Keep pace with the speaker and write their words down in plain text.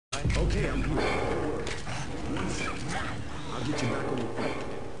Okay, I'm here. Don't worry. One second. I'll get you back on your feet.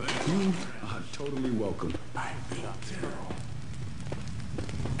 You are totally welcome.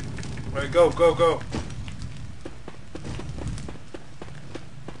 Alright, go, go, go.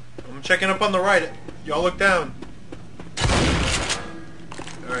 I'm checking up on the right. Y'all look down.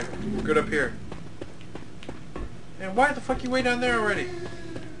 Alright, we're good up here. Man, why the fuck you way down there already?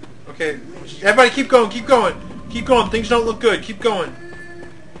 Okay, everybody keep going, keep going. Keep going, things don't look good, keep going.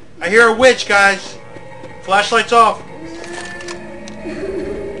 I hear a witch, guys. Flashlights off.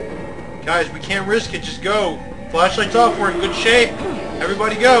 Guys, we can't risk it, just go. Flashlights off, we're in good shape.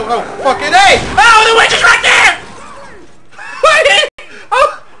 Everybody go. Oh, fucking hey! Oh, the witch is right there!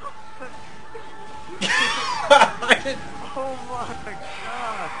 Oh! Oh my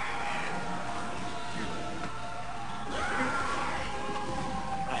god!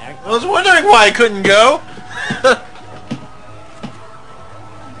 I was wondering why I couldn't go.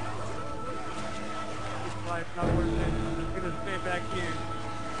 Life's not worth it. I'm just gonna stay back here.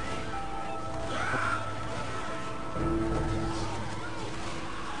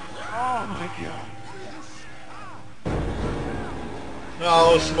 Oh my god.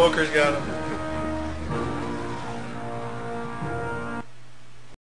 Oh, those smokers got him.